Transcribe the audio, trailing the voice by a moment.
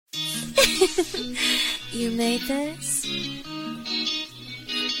You made this?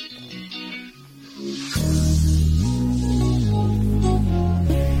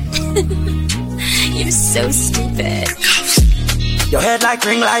 You're so stupid. Your head like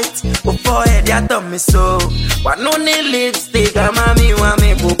ring light, oh forehead ya tummy so. What no need lipstick, mami wa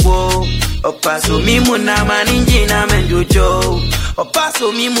me popo. Opaso mi muna maninjina menjojo.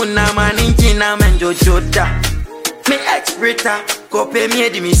 Opaso mi muna maninjina menjojo da. Me ex-brita, kope mi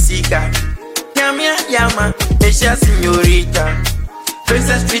edi mi sika. Yamia yama, Asia señorita.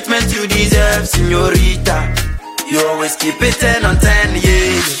 Princess treatment you deserve, señorita. You always keep it 10 on 10,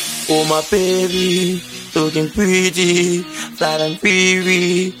 yeah. Oh my baby, looking pretty, flat and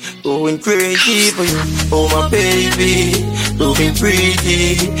free, going crazy for you. Oh my baby, looking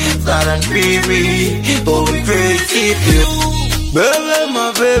pretty, flat and free, going crazy for you. Baby,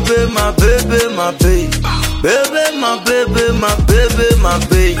 my baby, my baby, my baby. Baby, my baby, my baby, my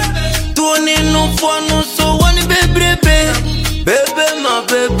baby. Tony no fun, no so one baby, baby. Baby, my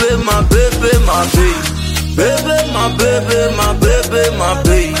baby, my baby, my baby. Baby, my baby, my baby, my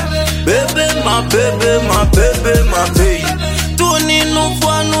baby. Baby, my baby, my baby, my baby. Tony no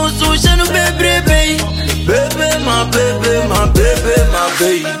fun, no so shanu baby, baby. Baby, my baby, my baby, my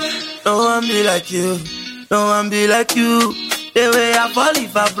baby. No one be like you, no one be like you. The way I fall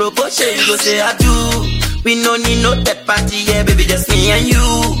if I propose, you go say I do. We no need no third party, yeah, baby, just me and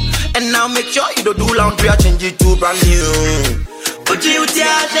you. And now make sure you don't do laundry, I change it to brand new. But you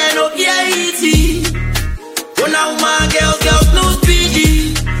tell them, no, yeah, easy. Oh, now my girls, no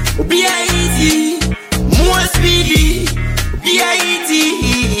speedy. Oh, be easy, more speedy. Be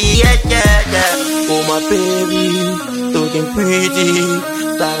easy, yeah. Oh, my baby, looking pretty,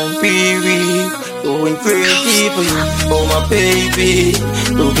 flat and free, going crazy for you. Oh, my baby,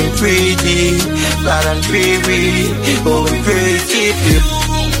 looking pretty, flat and free, going crazy for you.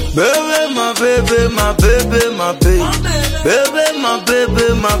 Baby, my baby, my baby, my baby. Baby, my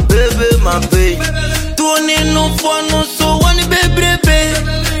baby, my baby, my baby. Tony no fun, no so one baby, baby.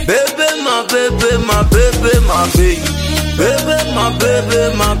 Baby, my baby, my baby, my baby. Baby, my baby,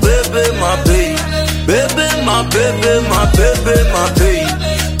 my baby, my baby. Baby, my baby, my baby, my baby.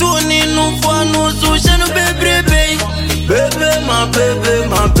 Tony no fun, no so shanu baby, baby. Baby, my baby,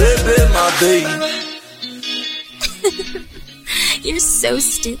 my baby, my baby. You're so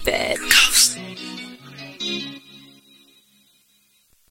stupid.